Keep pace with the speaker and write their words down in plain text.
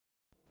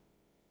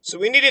So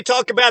we need to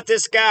talk about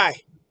this guy.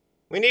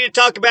 We need to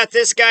talk about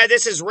this guy.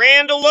 This is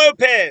Randall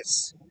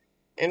Lopez.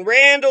 And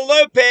Randall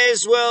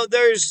Lopez, well,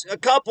 there's a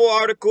couple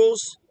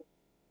articles.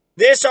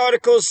 This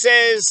article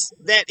says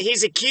that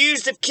he's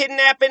accused of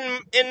kidnapping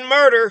and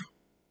murder,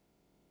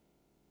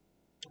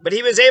 but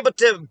he was able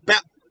to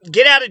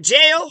get out of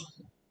jail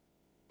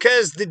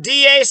because the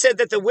DA said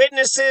that the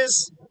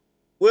witnesses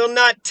will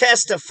not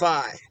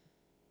testify.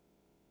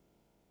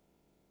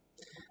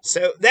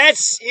 So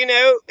that's,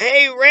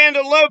 hey,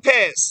 Randall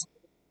Lopez.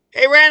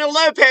 Hey, Randall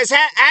Lopez,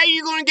 how are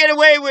you going to get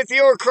away with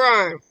your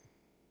crime?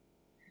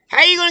 How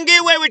are you going to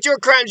get away with your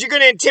crimes? You're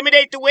going to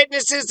intimidate the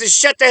witnesses to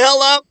shut the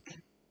hell up?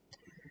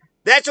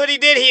 That's what he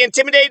did. He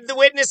intimidated the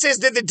witnesses.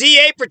 Did the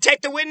DA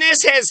protect the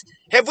witness?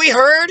 Have we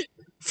heard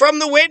from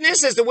the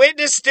witness? Is the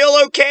witness still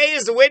okay?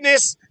 Is the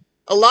witness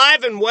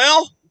alive and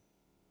well?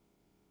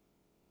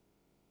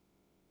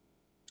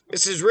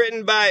 This is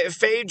written by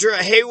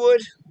Phaedra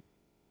Haywood.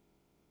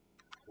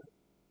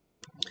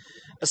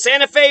 A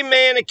Santa Fe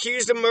man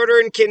accused of murder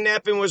and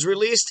kidnapping was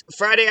released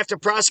Friday after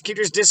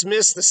prosecutors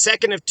dismissed the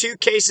second of two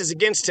cases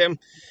against him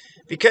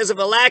because of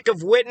a lack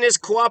of witness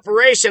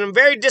cooperation. I'm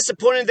very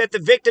disappointed that the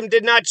victim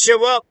did not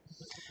show up,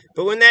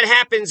 but when that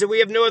happens and we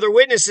have no other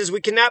witnesses,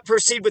 we cannot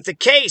proceed with the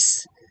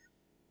case.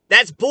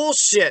 That's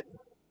bullshit.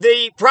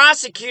 The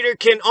prosecutor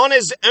can, on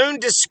his own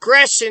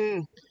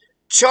discretion,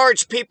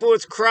 charge people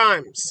with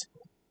crimes.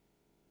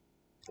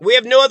 We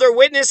have no other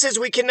witnesses.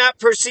 We cannot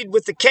proceed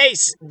with the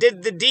case.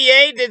 Did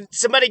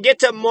somebody get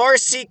to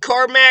Marcy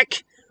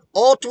Carmack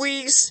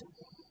Altweez?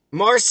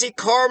 Marcy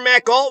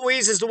Carmack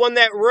Altweez is the one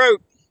that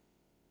wrote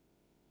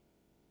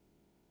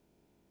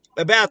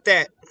about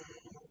that.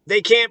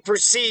 They can't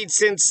proceed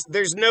since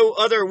there's no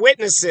other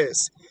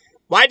witnesses.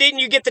 Why didn't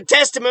you get the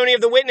testimony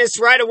of the witness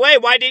right away?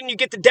 Why didn't you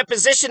get the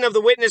deposition of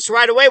the witness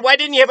right away? Why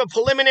didn't you have a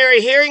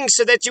preliminary hearing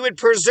so that you would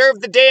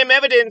preserve the damn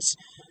evidence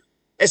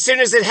as soon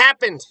as it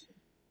happened?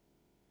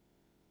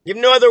 You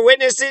have no other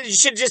witnesses. You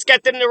should have just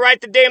got them to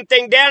write the damn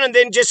thing down and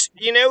then just,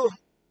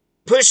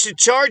 push the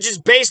charges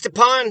based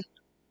upon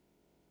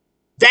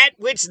that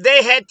which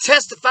they had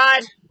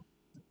testified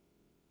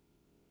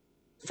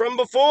from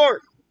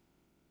before.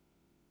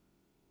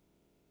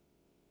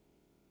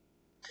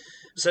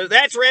 So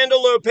that's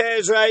Randall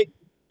Lopez, right?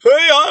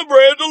 Hey, I'm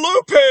Randall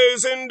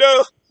Lopez, and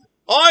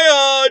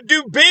I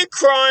do big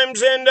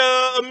crimes, and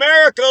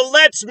America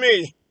lets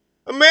me.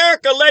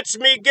 America lets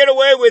me get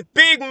away with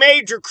big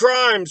major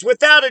crimes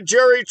without a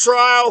jury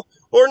trial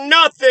or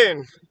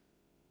nothing.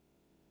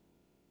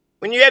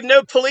 When you have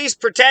no police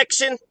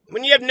protection,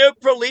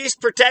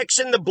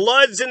 the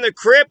Bloods and the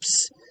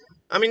Crips,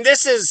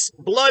 this is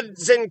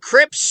Bloods and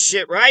Crips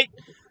shit, right?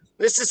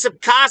 This is some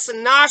Casa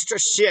Nostra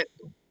shit.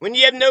 When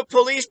you have no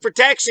police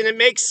protection, it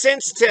makes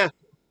sense to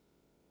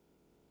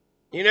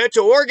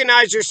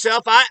organize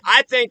yourself.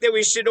 I think that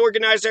we should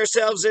organize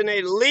ourselves in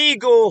a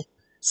legal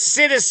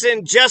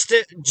citizen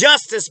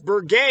justice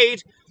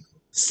brigade.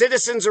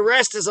 Citizen's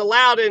arrest is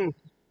allowed in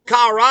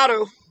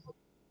Colorado.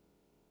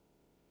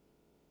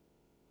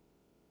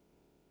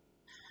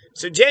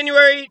 So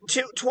January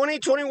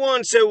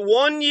 2021, so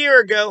 1 year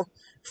ago,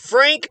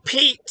 Frank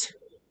Pete,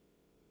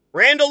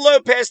 Randall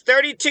Lopez,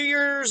 32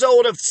 years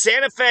old of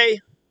Santa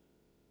Fe,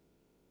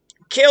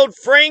 killed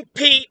Frank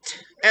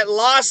Pete at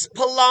Los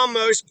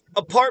Palamos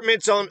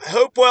apartments on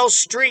Hopewell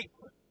Street,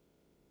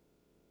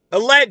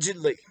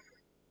 allegedly.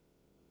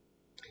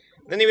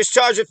 Then he was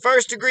charged with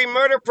first-degree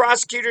murder.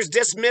 Prosecutors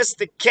dismissed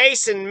the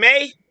case in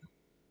May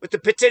with the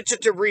potential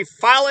to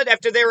refile it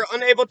after they were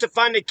unable to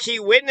find a key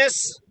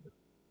witness,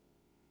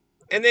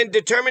 and then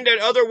determined that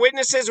other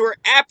witnesses were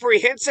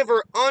apprehensive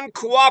or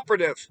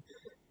uncooperative.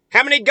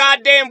 How many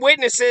goddamn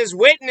witnesses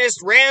witnessed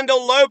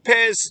Randall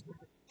Lopez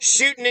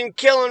shooting and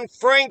killing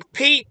Frank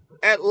Pete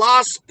at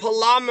Los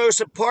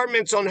Palamos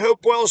apartments on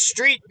Hopewell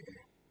Street,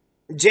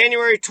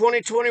 January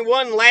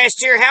 2021,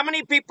 last year? How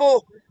many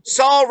people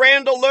saw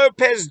Randall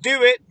Lopez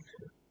do it?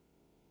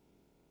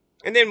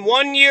 And then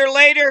 1 year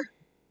later,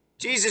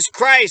 Jesus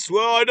Christ,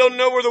 well, I don't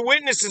know where the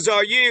witnesses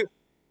are.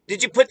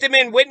 Did you put them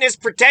in witness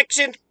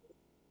protection?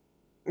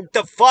 What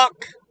the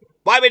fuck?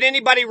 Why would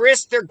anybody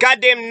risk their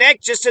goddamn neck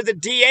just so the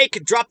DA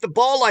could drop the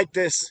ball like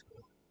this?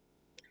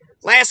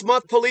 Last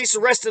month, police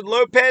arrested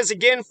Lopez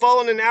again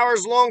following an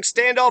hours-long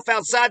standoff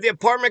outside the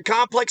apartment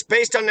complex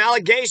based on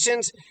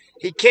allegations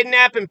he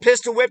kidnapped and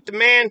pistol-whipped a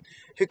man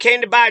who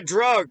came to buy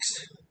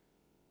drugs.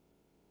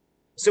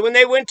 So when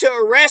they went to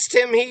arrest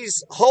him,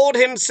 he's holed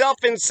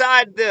himself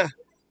inside the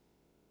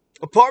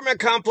apartment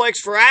complex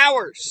for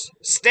hours.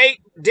 State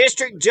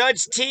District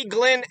Judge T.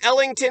 Glenn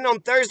Ellington on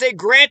Thursday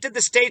granted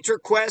the state's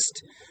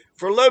request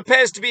for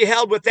Lopez to be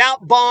held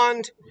without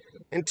bond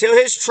until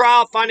his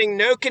trial, finding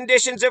no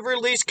conditions of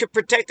release could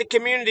protect the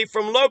community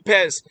from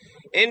Lopez,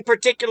 in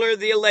particular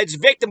the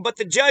alleged victim. But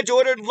the judge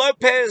ordered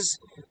Lopez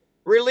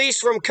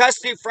released from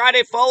custody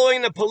Friday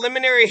following the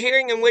preliminary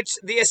hearing in which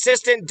the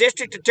Assistant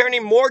District Attorney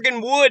Morgan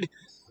Wood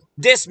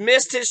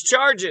dismissed his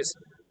charges.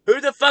 Who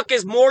the fuck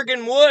is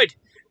Morgan Wood?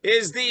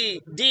 Is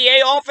the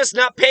DA office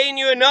not paying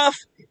you enough?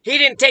 He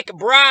didn't take a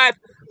bribe.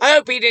 I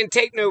hope he didn't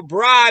take no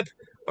bribe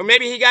Or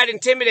maybe he got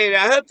intimidated.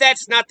 I hope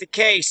that's not the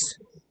case.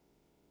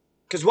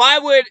 Because why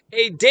would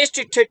a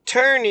district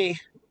attorney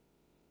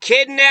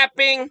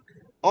kidnapping,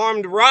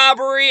 armed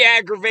robbery,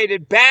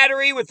 aggravated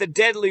battery with a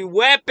deadly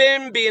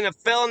weapon, being a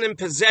felon in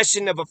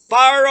possession of a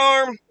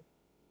firearm,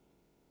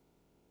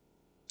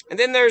 and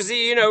then there's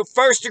the,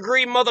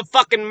 first-degree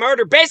motherfucking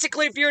murder.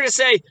 Basically, if you were to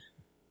say,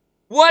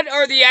 what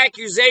are the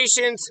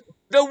accusations?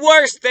 The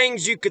worst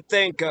things you could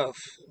think of.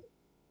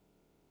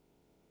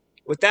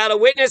 Without a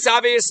witness,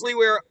 obviously,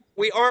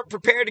 we aren't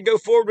prepared to go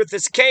forward with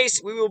this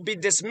case. We will be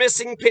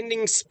dismissing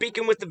pending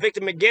speaking with the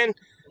victim again.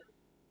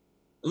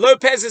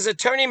 Lopez's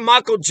attorney,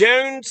 Michael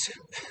Jones,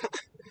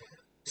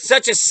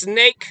 such a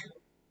snake,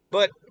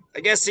 but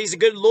I guess he's a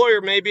good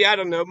lawyer, maybe. I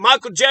don't know.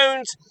 Michael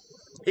Jones,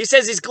 he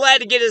says he's glad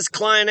to get his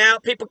client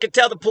out. People can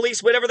tell the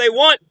police whatever they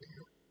want,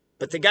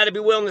 but they got to be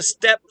willing to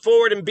step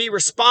forward and be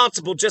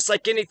responsible just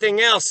like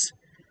anything else.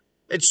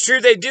 It's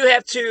true they do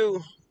have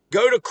to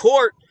go to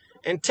court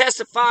and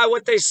testify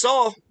what they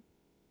saw.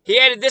 He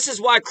added, this is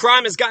why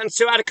crime has gotten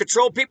so out of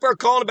control. People are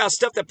calling about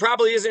stuff that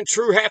probably isn't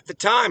true half the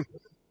time.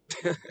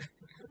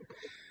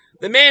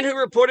 The man who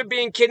reported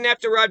being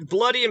kidnapped arrived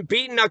bloody and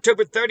beaten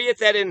October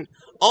 30th at an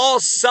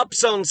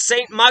all-sups on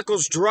St.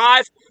 Michael's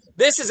Drive.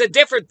 This is a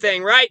different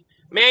thing, right?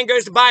 Man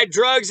goes to buy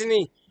drugs and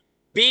he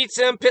beats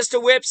him,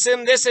 pistol whips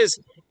him. This is,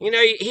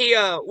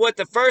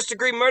 the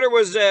first-degree murder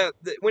was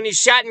when he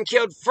shot and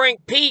killed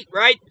Frank Pete,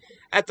 right?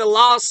 At the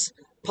Los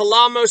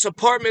Palamos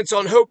Apartments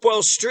on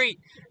Hopewell Street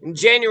in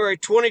January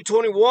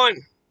 2021.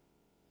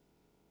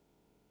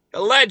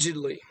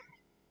 Allegedly.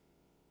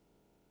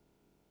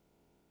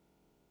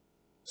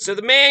 So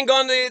the man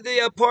gone to the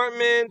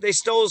apartment, they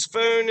stole his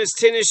phone, his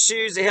tennis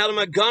shoes, they held him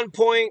at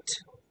gunpoint.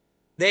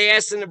 They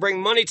asked him to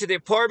bring money to the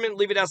apartment,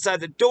 leave it outside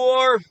the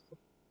door.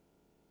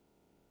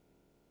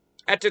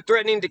 After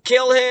threatening to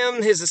kill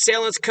him, his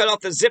assailants cut off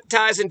the zip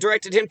ties and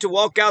directed him to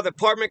walk out of the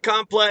apartment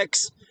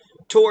complex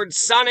towards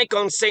Sonic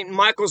on St.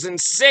 Michael's and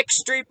 6th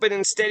Street, but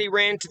instead he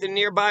ran to the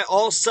nearby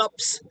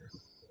Allsups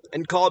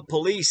and called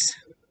police.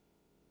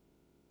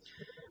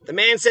 The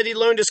man said he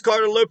loaned his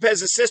car to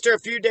Lopez's sister a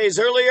few days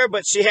earlier,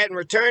 but she hadn't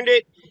returned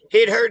it.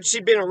 He had heard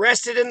she'd been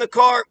arrested in the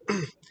car.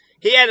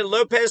 He added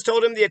Lopez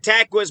told him the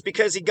attack was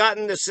because he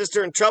gotten the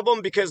sister in trouble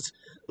and because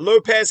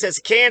Lopez has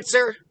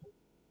cancer.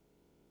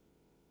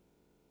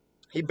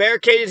 He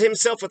barricaded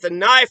himself with a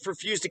knife,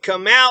 refused to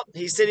come out.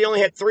 He said he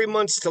only had 3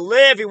 months to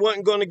live. He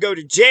wasn't going to go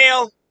to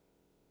jail.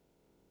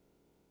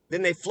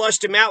 Then they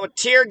flushed him out with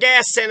tear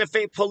gas. Santa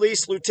Fe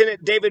Police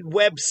Lieutenant David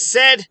Webb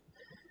said.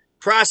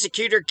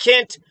 Prosecutor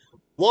Kent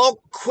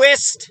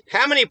Walquist,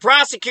 how many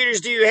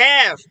prosecutors do you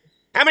have?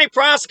 How many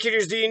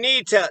prosecutors do you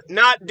need to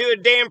not do a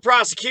damn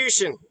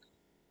prosecution?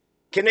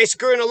 Can they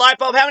screw in a light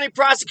bulb? How many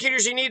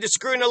prosecutors you need to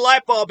screw in a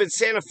light bulb in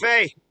Santa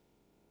Fe?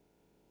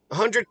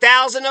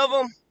 100,000 of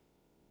them?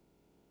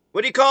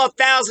 What do you call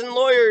 1,000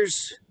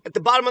 lawyers at the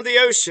bottom of the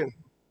ocean?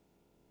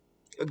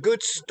 A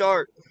good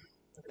start.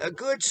 A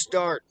good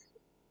start.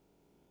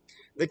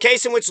 The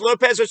case in which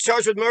Lopez was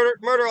charged with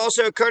murder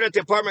also occurred at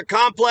the apartment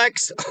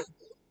complex.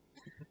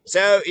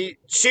 So,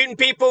 shooting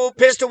people,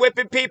 pistol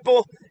whipping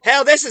people.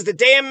 Hell, this is the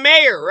damn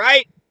mayor,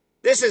 right?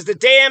 This is the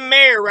damn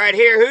mayor right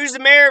here. Who's the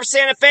mayor of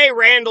Santa Fe?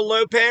 Randall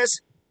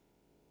Lopez.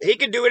 He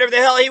can do whatever the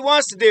hell he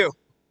wants to do.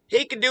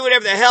 He can do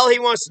whatever the hell he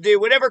wants to do.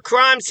 Whatever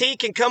crimes he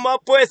can come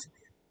up with,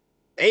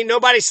 ain't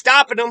nobody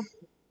stopping him.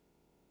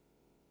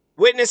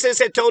 Witnesses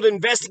had told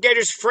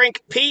investigators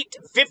Frank Pete,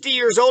 50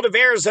 years old, of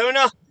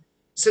Arizona,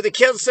 so they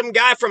killed some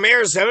guy from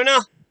Arizona,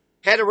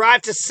 had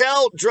arrived to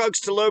sell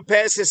drugs to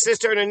Lopez, his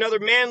sister, and another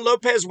man.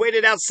 Lopez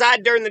waited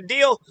outside during the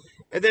deal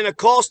and then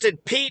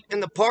accosted Pete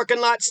in the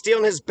parking lot,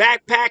 stealing his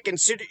backpack and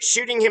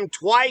shooting him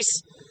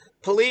twice.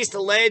 Police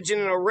allege in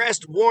an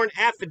arrest warrant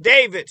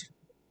affidavit.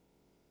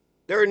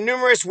 There are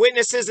numerous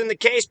witnesses in the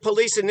case.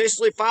 Police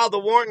initially filed the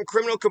warrant and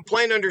criminal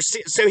complaint under...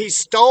 So he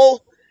stole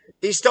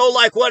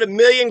like, what, $1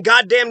 million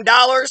goddamn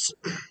dollars?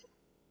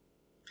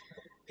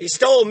 He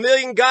stole $1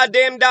 million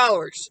goddamn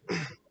dollars.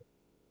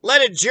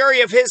 Let a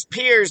jury of his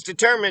peers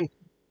determine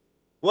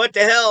what the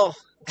hell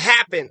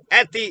happened.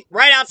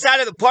 Right outside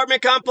of the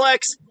apartment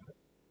complex,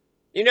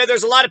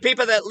 there's a lot of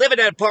people that live in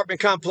that apartment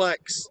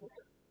complex.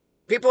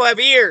 People have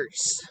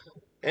ears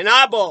and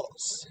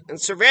eyeballs and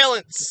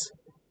surveillance,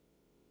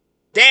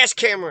 dash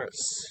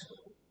cameras,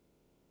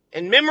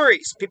 and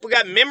memories. People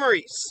got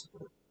memories.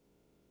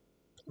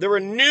 There were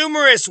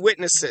numerous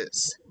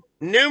witnesses.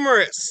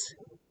 Numerous.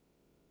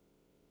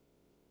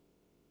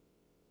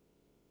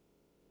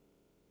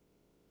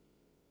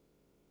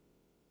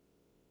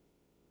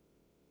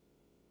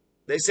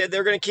 They said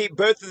they're going to keep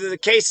both of the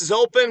cases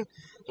open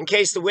in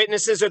case the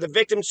witnesses or the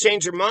victims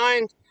change their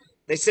mind.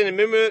 They sent a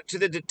memo to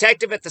the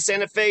detective at the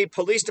Santa Fe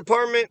Police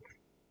Department.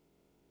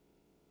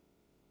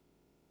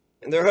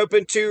 And they're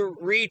hoping to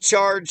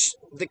recharge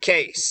the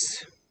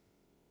case.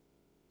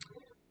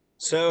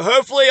 So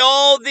hopefully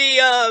all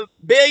the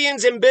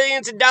billions and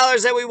billions of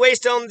dollars that we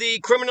waste on the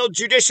criminal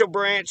judicial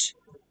branch,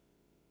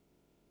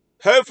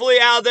 hopefully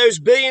out of those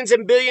billions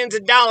and billions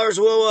of dollars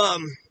we'll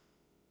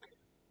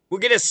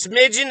get a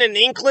smidgen, an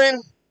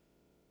inkling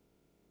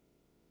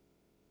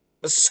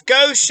a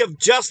skosh of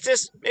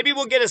justice. Maybe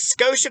we'll get a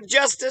skosh of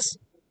justice.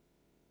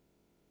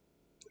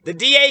 The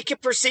DA can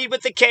proceed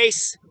with the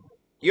case.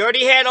 You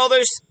already had all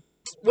those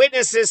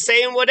witnesses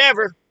saying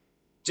whatever.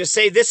 Just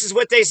say this is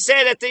what they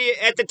said at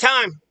the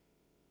time.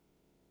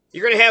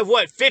 You're going to have,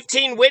 what,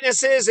 15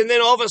 witnesses, and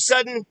then all of a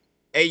sudden,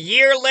 a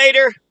year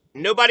later,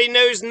 nobody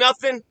knows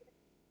nothing?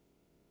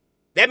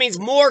 That means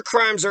more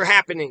crimes are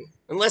happening.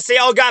 Unless they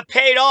all got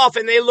paid off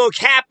and they look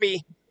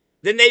happy,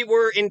 then they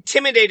were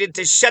intimidated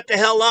to shut the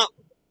hell up.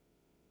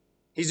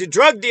 He's a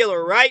drug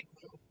dealer, right?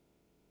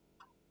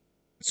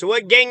 So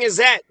what gang is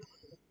that?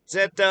 Is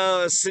that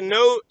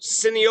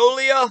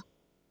Cineolia?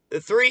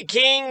 The Three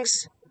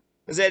Kings?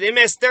 Is that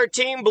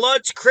MS-13?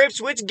 Bloods?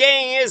 Crips? Which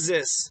gang is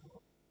this?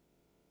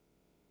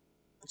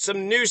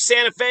 Some new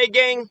Santa Fe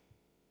gang?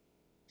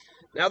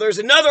 Now, there's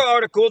another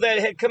article that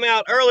had come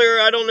out earlier.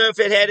 I don't know if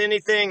it had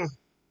anything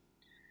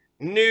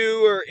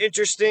new or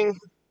interesting.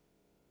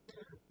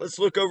 Let's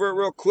look over it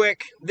real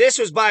quick. This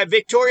was by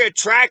Victoria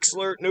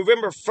Traxler,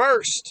 November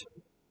 1st.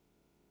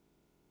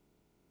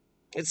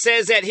 It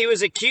says that he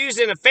was accused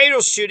in a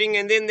fatal shooting,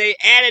 and then they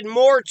added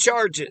more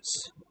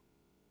charges.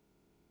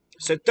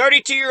 So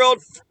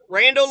 32-year-old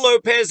Randall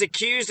Lopez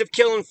accused of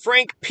killing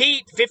Frank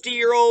Pete,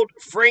 50-year-old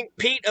Frank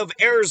Pete of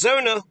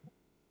Arizona.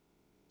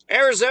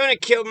 Arizona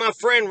killed my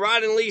friend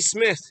Ronnie Lee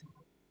Smith.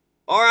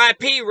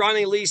 R.I.P.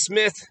 Ronnie Lee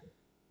Smith.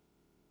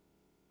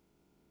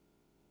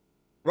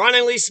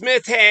 Ronnie Lee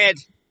Smith had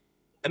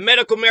a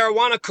medical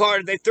marijuana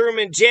card. They threw him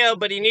in jail,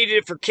 but he needed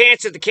it for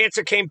cancer. The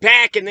cancer came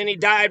back, and then he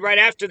died right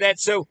after that.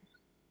 So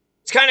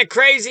it's kind of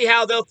crazy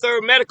how they'll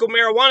throw medical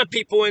marijuana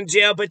people in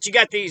jail, but you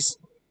got these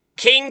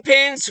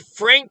kingpins.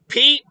 Frank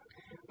Pete,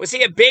 was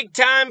he a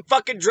big-time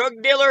fucking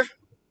drug dealer?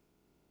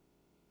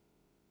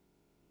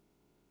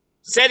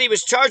 Said he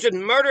was charged with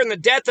murder and the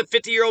death of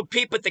 50-year-old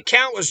Pete, but the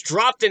count was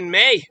dropped in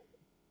May.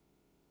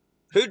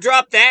 Who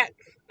dropped that?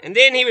 And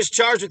then he was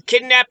charged with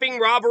kidnapping,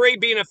 robbery,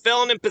 being a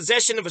felon in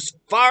possession of a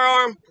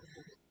firearm.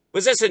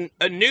 Was this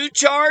a new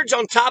charge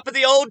on top of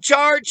the old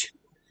charge?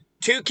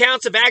 2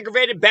 counts of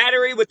aggravated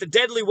battery with a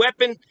deadly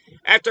weapon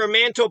after a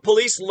man told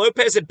police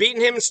Lopez had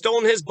beaten him and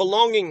stolen his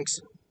belongings,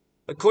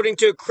 according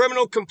to a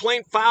criminal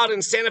complaint filed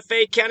in Santa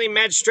Fe County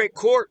Magistrate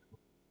Court.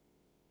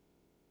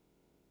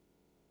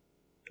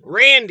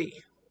 Randy,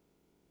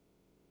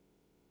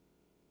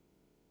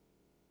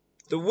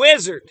 the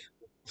Wizard,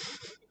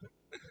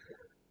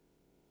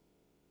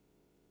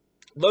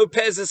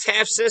 Lopez's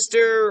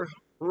half-sister,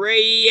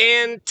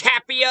 Rayanne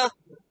Tapia.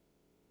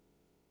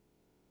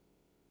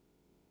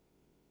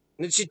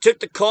 And then she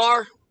took the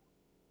car,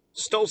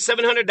 stole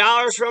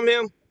 $700 from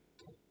him,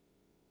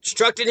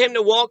 instructed him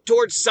to walk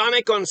towards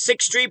Sonic on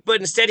 6th Street, but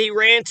instead he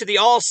ran to the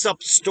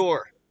Allsup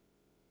store.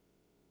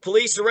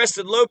 Police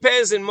arrested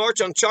Lopez in March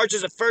on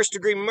charges of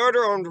first-degree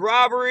murder, armed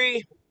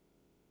robbery.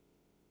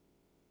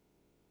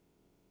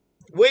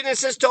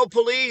 Witnesses told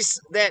police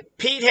that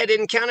Pete had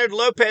encountered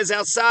Lopez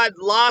outside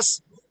Las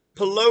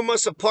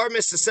Palomas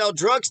apartments to sell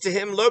drugs to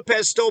him.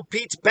 Lopez stole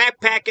Pete's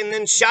backpack and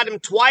then shot him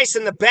twice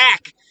in the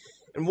back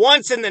and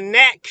once in the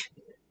neck.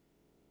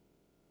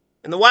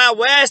 In the Wild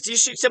West, you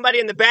shoot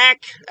somebody in the back,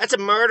 that's a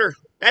murder.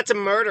 That's a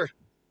murder.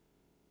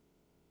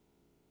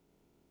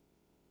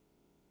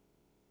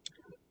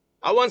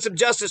 I want some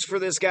justice for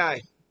this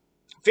guy.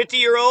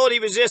 50-year-old, he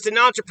was just an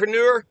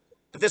entrepreneur,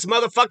 but this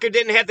motherfucker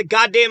didn't have the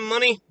goddamn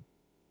money.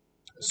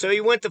 So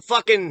he went the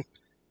fucking,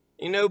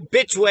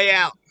 bitch way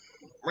out.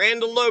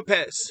 Randall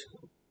Lopez.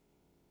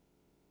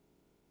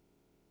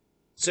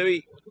 So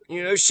he,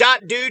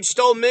 shot dude,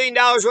 stole $1 million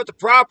worth of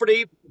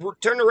property,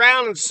 turned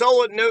around and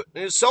sold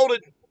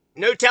it.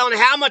 No telling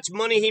how much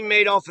money he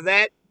made off of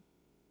that.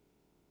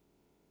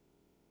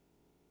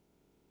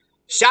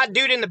 Shot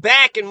dude in the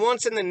back and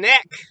once in the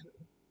neck.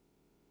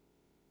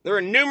 There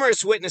are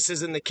numerous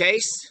witnesses in the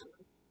case,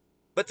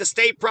 but the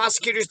state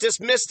prosecutors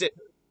dismissed it,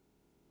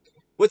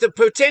 with the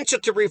potential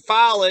to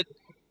refile it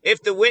if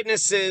the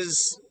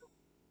witnesses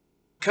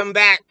come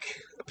back,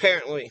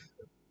 apparently.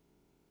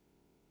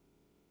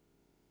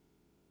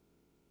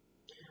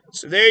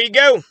 So there you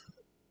go.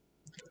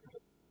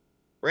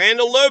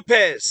 Randall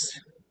Lopez.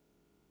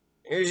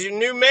 Here's your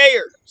new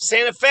mayor,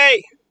 Santa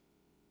Fe.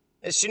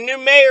 That's your new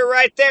mayor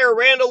right there.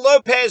 Randall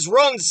Lopez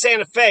runs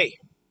Santa Fe.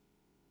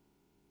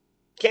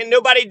 Can't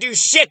nobody do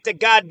shit to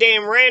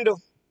goddamn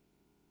Randall.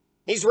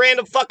 He's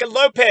Randall fucking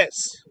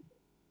Lopez.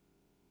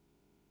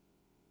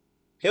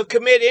 He'll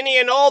commit any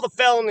and all the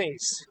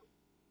felonies.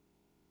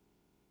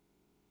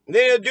 And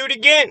then he'll do it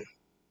again.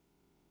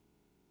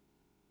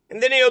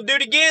 And then he'll do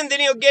it again.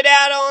 Then he'll get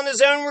out on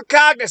his own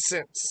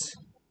recognizance.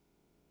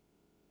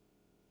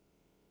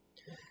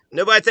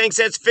 Nobody thinks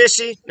that's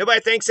fishy. Nobody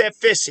thinks that's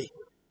fishy.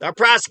 Our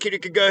prosecutor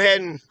could go ahead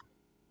and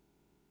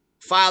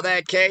file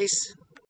that case.